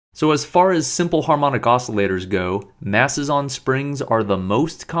So as far as simple harmonic oscillators go, masses on springs are the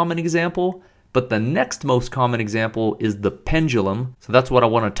most common example, but the next most common example is the pendulum. So that's what I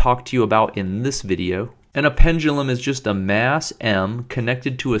want to talk to you about in this video. And a pendulum is just a mass M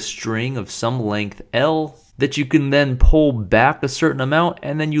connected to a string of some length L that you can then pull back a certain amount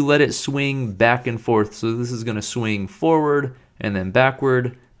and then you let it swing back and forth. So this is going to swing forward and then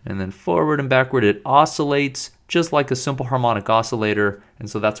backward and then forward and backward. It oscillates just like a simple harmonic oscillator, and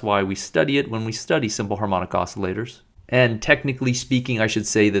so that's why we study it when we study simple harmonic oscillators. And technically speaking, I should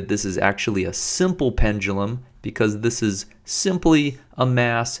say that this is actually a simple pendulum because this is simply a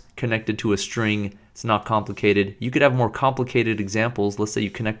mass connected to a string. It's not complicated. You could have more complicated examples. Let's say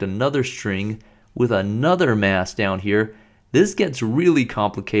you connect another string with another mass down here. This gets really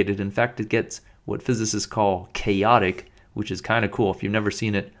complicated. In fact, it gets what physicists call chaotic, which is kind of cool. If you've never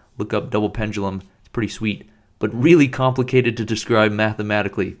seen it, look up double pendulum. It's pretty sweet, but really complicated to describe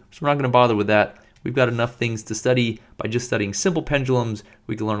mathematically. So we're not going to bother with that. We've got enough things to study. By just studying simple pendulums,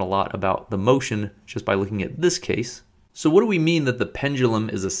 we can learn a lot about the motion just by looking at this case. So what do we mean that the pendulum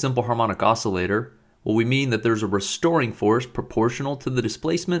is a simple harmonic oscillator? Well, we mean that there's a restoring force proportional to the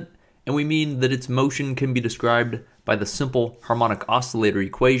displacement, and we mean that its motion can be described by the simple harmonic oscillator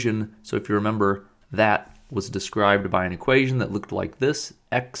equation. So if you remember, that was described by an equation that looked like this.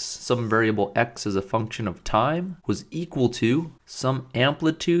 X, some variable x as a function of time, was equal to some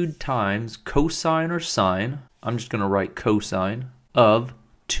amplitude times cosine or sine, I'm just going to write cosine, of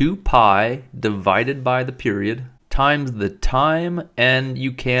 2 pi divided by the period times the time, and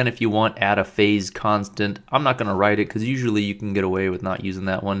you can, if you want, add a phase constant. I'm not going to write it because usually you can get away with not using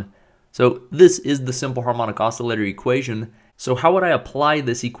that one. So this is the simple harmonic oscillator equation. So how would I apply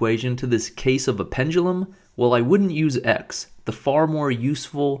this equation to this case of a pendulum? Well, I wouldn't use x. The far more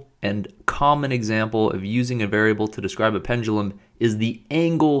useful and common example of using a variable to describe a pendulum is the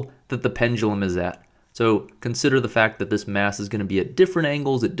angle that the pendulum is at. So consider the fact that this mass is going to be at different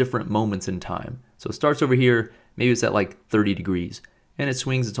angles at different moments in time. So it starts over here, maybe it's at like 30 degrees, and it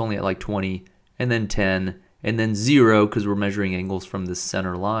swings, it's only at like 20, and then 10, and then 0 because we're measuring angles from this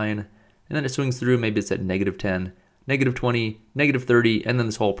center line, and then it swings through, maybe it's at negative 10, negative 20, negative 30, and then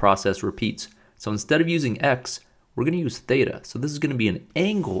this whole process repeats. So instead of using x, we're going to use theta. So this is going to be an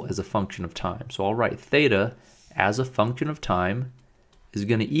angle as a function of time. So I'll write theta as a function of time is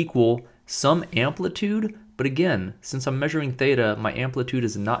going to equal some amplitude. But again, since I'm measuring theta, my amplitude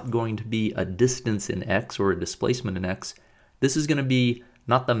is not going to be a distance in x or a displacement in x. This is going to be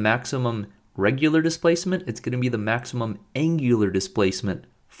not the maximum regular displacement. It's going to be the maximum angular displacement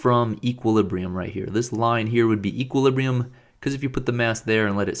from equilibrium right here. This line here would be equilibrium because if you put the mass there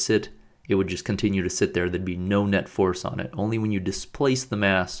and let it sit, it would just continue to sit there. There'd be no net force on it. Only when you displace the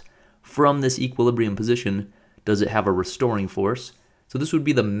mass from this equilibrium position does it have a restoring force. So this would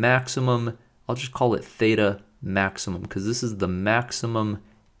be the maximum, I'll just call it theta maximum, because this is the maximum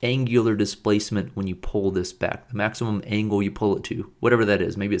angular displacement when you pull this back, the maximum angle you pull it to, whatever that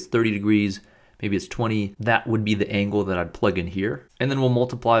is. Maybe it's 30 degrees, maybe it's 20. That would be the angle that I'd plug in here. And then we'll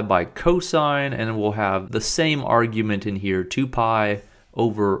multiply by cosine, and then we'll have the same argument in here, 2 pi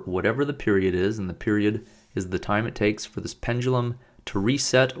over whatever the period is, and the period is the time it takes for this pendulum to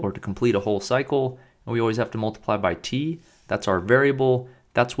reset or to complete a whole cycle, and we always have to multiply by t. That's our variable.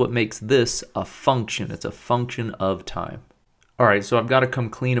 That's what makes this a function. It's a function of time. All right, so I've got to come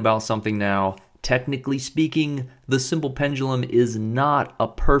clean about something now. Technically speaking, the simple pendulum is not a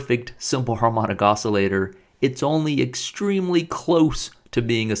perfect simple harmonic oscillator. It's only extremely close to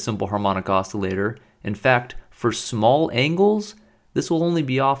being a simple harmonic oscillator. In fact, for small angles, this will only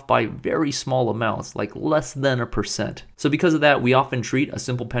be off by very small amounts, like less than 1%. So because of that, we often treat a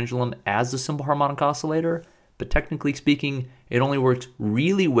simple pendulum as a simple harmonic oscillator, but technically speaking, it only works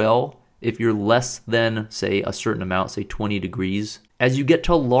really well if you're less than, say, a certain amount, say 20 degrees. As you get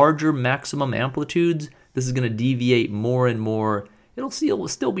to larger maximum amplitudes, this is going to deviate more and more. It'll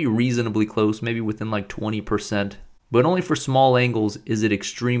still be reasonably close, maybe within like 20%, but only for small angles is it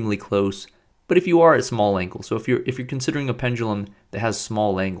extremely close. But if you are at small angles, so if you're considering a pendulum that has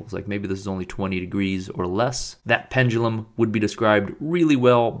small angles, like maybe this is only 20 degrees or less, that pendulum would be described really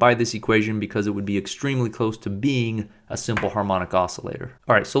well by this equation because it would be extremely close to being a simple harmonic oscillator.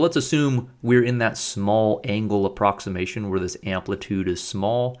 All right, so let's assume we're in that small angle approximation where this amplitude is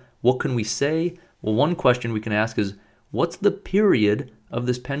small. What can we say? Well, one question we can ask is, what's the period of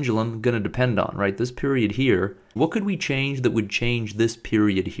this pendulum going to depend on, right? This period here, what could we change that would change this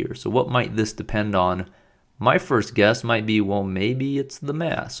period here? So what might this depend on? My first guess might be, well, maybe it's the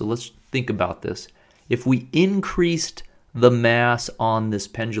mass. So let's think about this. If we increased the mass on this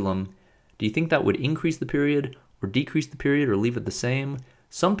pendulum, do you think that would increase the period or decrease the period or leave it the same?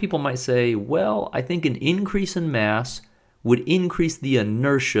 Some people might say, well, I think an increase in mass would increase the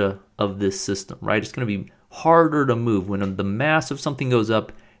inertia of this system, right? It's going to be harder to move. When the mass of something goes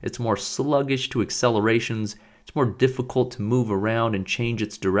up, it's more sluggish to accelerations. It's more difficult to move around and change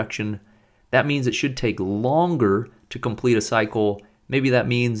its direction. That means it should take longer to complete a cycle. Maybe that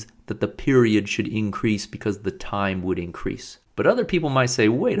means that the period should increase because the time would increase. But other people might say,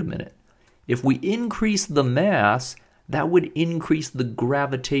 wait a minute. If we increase the mass, that would increase the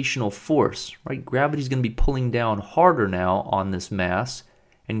gravitational force, right? Gravity is going to be pulling down harder now on this mass,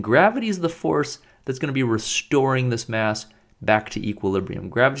 and gravity is the force that's going to be restoring this mass back to equilibrium.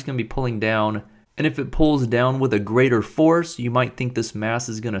 Gravity is going to be pulling down, and if it pulls down with a greater force, you might think this mass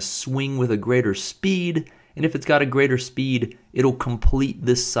is going to swing with a greater speed, and if it's got a greater speed, it'll complete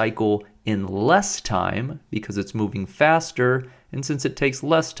this cycle in less time because it's moving faster, and since it takes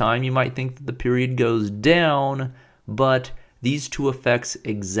less time, you might think that the period goes down, but these two effects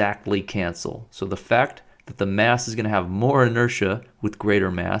exactly cancel. So the fact that the mass is going to have more inertia with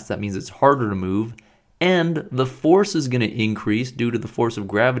greater mass, that means it's harder to move, and the force is going to increase due to the force of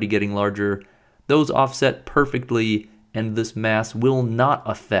gravity getting larger, those offset perfectly, and this mass will not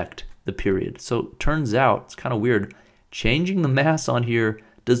affect the period. So it turns out, it's kind of weird, changing the mass on here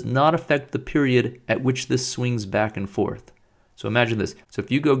does not affect the period at which this swings back and forth. So imagine this. So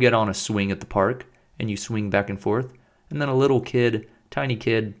if you go get on a swing at the park and you swing back and forth, and then a little kid, tiny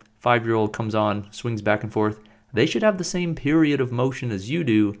kid, 5-year-old comes on, swings back and forth, they should have the same period of motion as you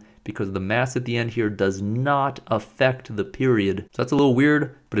do because the mass at the end here does not affect the period. So that's a little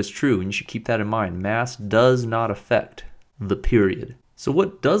weird, but it's true, and you should keep that in mind. Mass does not affect the period. So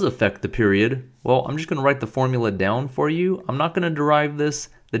what does affect the period? Well, I'm just going to write the formula down for you. I'm not going to derive this.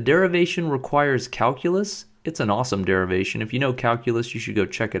 The derivation requires calculus. It's an awesome derivation. If you know calculus, you should go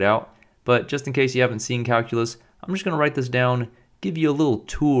check it out. But just in case you haven't seen calculus, I'm just going to write this down, give you a little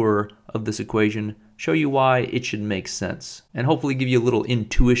tour of this equation, show you why it should make sense, and hopefully give you a little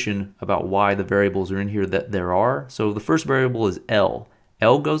intuition about why the variables are in here that there are. So the first variable is L.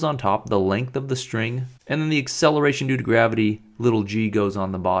 L goes on top, the length of the string, and then the acceleration due to gravity, little g, goes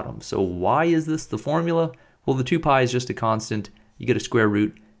on the bottom. So why is this the formula? Well, the 2 pi is just a constant. You get a square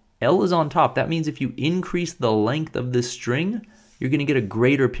root. L is on top. That means if you increase the length of this string, you're going to get a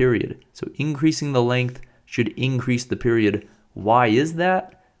greater period. So increasing the length should increase the period. Why is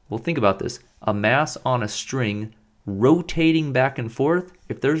that? Well, think about this. A mass on a string rotating back and forth,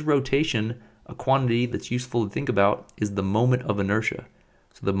 if there's rotation, a quantity that's useful to think about is the moment of inertia.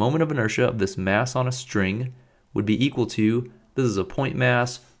 So the moment of inertia of this mass on a string would be equal to, this is a point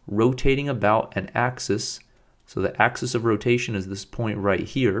mass rotating about an axis. So the axis of rotation is this point right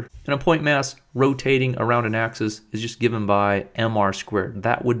here. And a point mass rotating around an axis is just given by mr squared.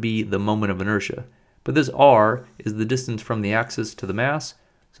 That would be the moment of inertia. But this r is the distance from the axis to the mass.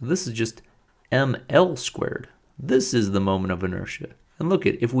 So this is just ml squared. This is the moment of inertia. And look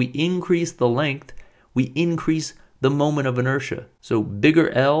at, if we increase the length, we increase the moment of inertia. So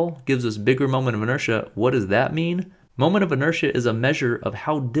bigger L gives us bigger moment of inertia. What does that mean? Moment of inertia is a measure of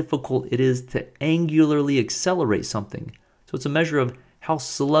how difficult it is to angularly accelerate something. So it's a measure of how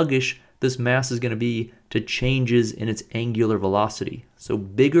sluggish this mass is going to be to changes in its angular velocity. So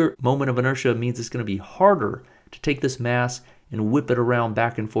bigger moment of inertia means it's going to be harder to take this mass and whip it around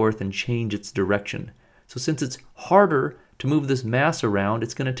back and forth and change its direction. So since it's harder to move this mass around,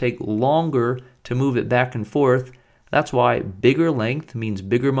 it's going to take longer to move it back and forth. That's why bigger length means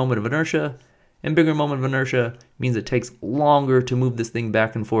bigger moment of inertia, and bigger moment of inertia means it takes longer to move this thing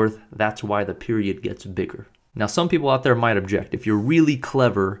back and forth. That's why the period gets bigger. Now, some people out there might object. If you're really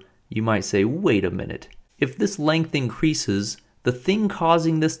clever, you might say, wait a minute. If this length increases, the thing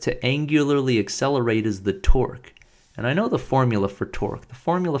causing this to angularly accelerate is the torque. And I know the formula for torque. The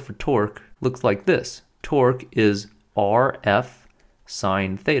formula for torque looks like this. Torque is Rf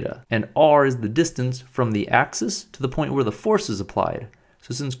sine theta. And r is the distance from the axis to the point where the force is applied.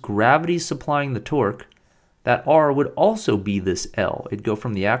 So since gravity is supplying the torque, that r would also be this L. It'd go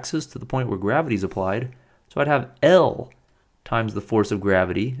from the axis to the point where gravity is applied. So I'd have L times the force of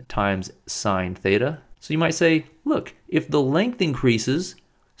gravity times sine theta. So you might say, look, if the length increases,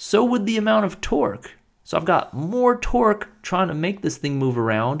 so would the amount of torque. So I've got more torque trying to make this thing move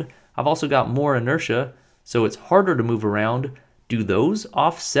around. I've also got more inertia, so it's harder to move around. Do those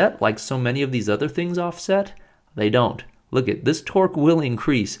offset like so many of these other things offset? They don't. Look at this, torque will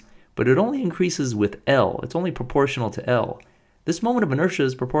increase, but it only increases with L. It's only proportional to L. This moment of inertia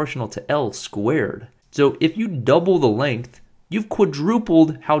is proportional to L squared. So if you double the length, you've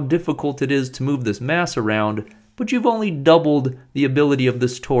quadrupled how difficult it is to move this mass around, but you've only doubled the ability of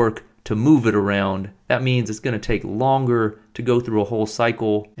this torque to move it around, that means it's going to take longer to go through a whole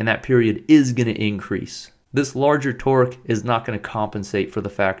cycle, and that period is going to increase. This larger torque is not going to compensate for the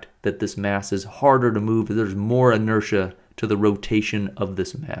fact that this mass is harder to move. There's more inertia to the rotation of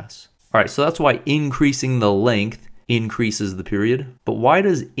this mass. All right, so that's why increasing the length increases the period. But why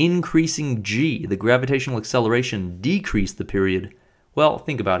does increasing g, the gravitational acceleration, decrease the period? Well,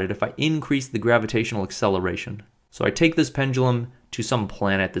 think about it. If I increase the gravitational acceleration, so I take this pendulum to some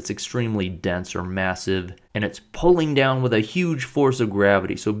planet that's extremely dense or massive, and it's pulling down with a huge force of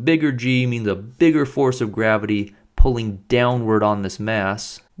gravity. So bigger g means a bigger force of gravity pulling downward on this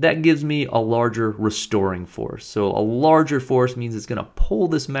mass. That gives me a larger restoring force. So a larger force means it's going to pull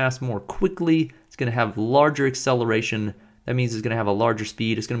this mass more quickly. It's going to have larger acceleration. That means it's going to have a larger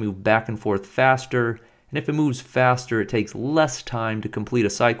speed. It's going to move back and forth faster. And if it moves faster, it takes less time to complete a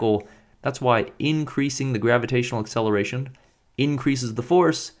cycle. That's why increasing the gravitational acceleration increases the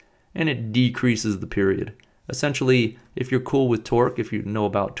force, and it decreases the period. Essentially, if you're cool with torque, if you know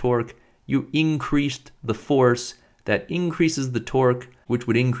about torque, you increased the force. That increases the torque, which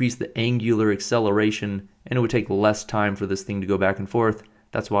would increase the angular acceleration, and it would take less time for this thing to go back and forth.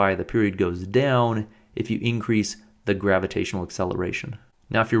 That's why the period goes down if you increase the gravitational acceleration.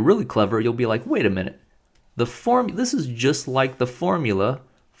 Now, if you're really clever, you'll be like, wait a minute. This is just like the formula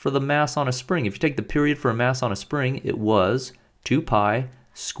for the mass on a spring. If you take the period for a mass on a spring, it was 2 pi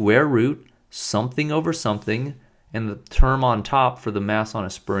square root something over something, and the term on top for the mass on a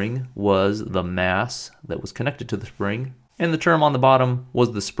spring was the mass that was connected to the spring, and the term on the bottom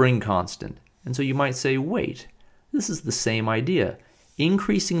was the spring constant. And so you might say, wait, this is the same idea.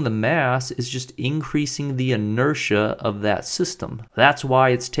 Increasing the mass is just increasing the inertia of that system. That's why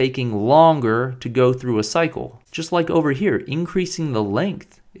it's taking longer to go through a cycle. Just like over here, increasing the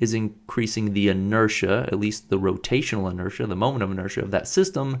length is increasing the inertia, at least the rotational inertia, the moment of inertia of that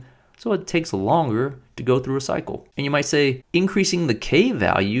system, so it takes longer to go through a cycle. And you might say, increasing the K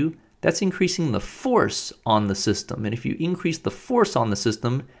value, that's increasing the force on the system. And if you increase the force on the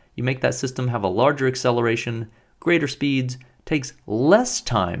system, you make that system have a larger acceleration, greater speeds, takes less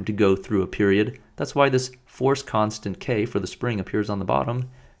time to go through a period. That's why this force constant K for the spring appears on the bottom.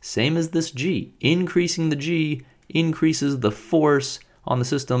 Same as this G. Increasing the G increases the force on the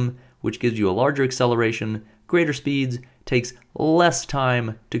system, which gives you a larger acceleration, greater speeds, takes less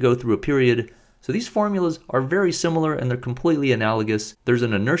time to go through a period. So these formulas are very similar and they're completely analogous. There's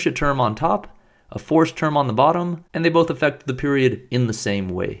an inertia term on top, a force term on the bottom, and they both affect the period in the same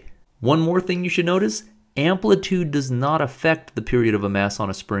way. One more thing you should notice, amplitude does not affect the period of a mass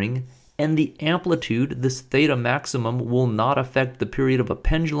on a spring, and the amplitude, this theta maximum, will not affect the period of a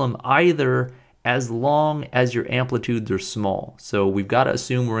pendulum either, as long as your amplitudes are small. So we've got to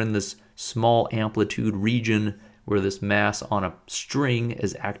assume we're in this small amplitude region where this mass on a string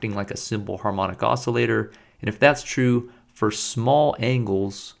is acting like a simple harmonic oscillator. And if that's true, for small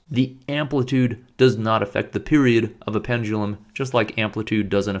angles, the amplitude does not affect the period of a pendulum, just like amplitude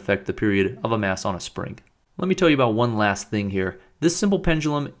doesn't affect the period of a mass on a spring. Let me tell you about one last thing here. This simple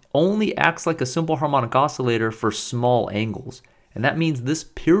pendulum only acts like a simple harmonic oscillator for small angles. And that means this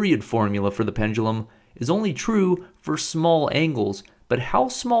period formula for the pendulum is only true for small angles. But how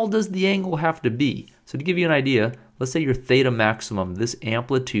small does the angle have to be? So to give you an idea, let's say your theta maximum, this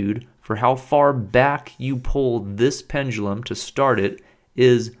amplitude for how far back you pull this pendulum to start it,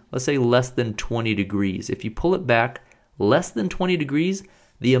 is, let's say, less than 20 degrees. If you pull it back less than 20 degrees,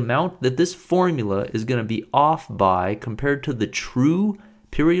 the amount that this formula is going to be off by compared to the true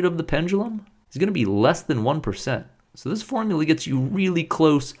period of the pendulum is going to be less than 1%. So this formula gets you really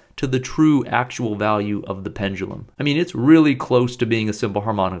close to the true actual value of the pendulum. I mean, it's really close to being a simple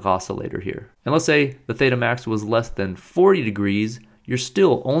harmonic oscillator here. And let's say the theta max was less than 40 degrees, you're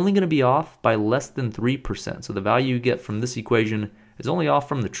still only going to be off by less than 3%. So the value you get from this equation is only off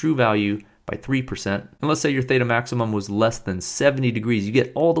from the true value by 3%. And let's say your theta maximum was less than 70 degrees. You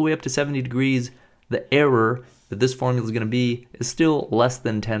get all the way up to 70 degrees, the error that this formula is going to be is still less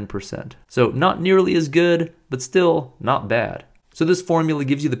than 10%. So not nearly as good, but still not bad. So this formula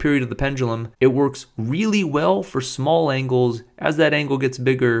gives you the period of the pendulum. It works really well for small angles. As that angle gets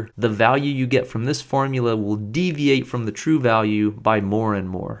bigger, the value you get from this formula will deviate from the true value by more and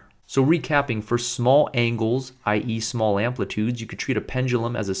more. So recapping, for small angles, i.e. small amplitudes, you could treat a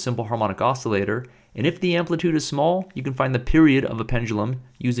pendulum as a simple harmonic oscillator. And if the amplitude is small, you can find the period of a pendulum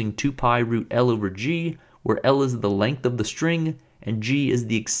using 2 pi root L over G, where L is the length of the string and G is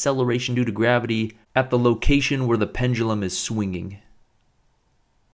the acceleration due to gravity at the location where the pendulum is swinging.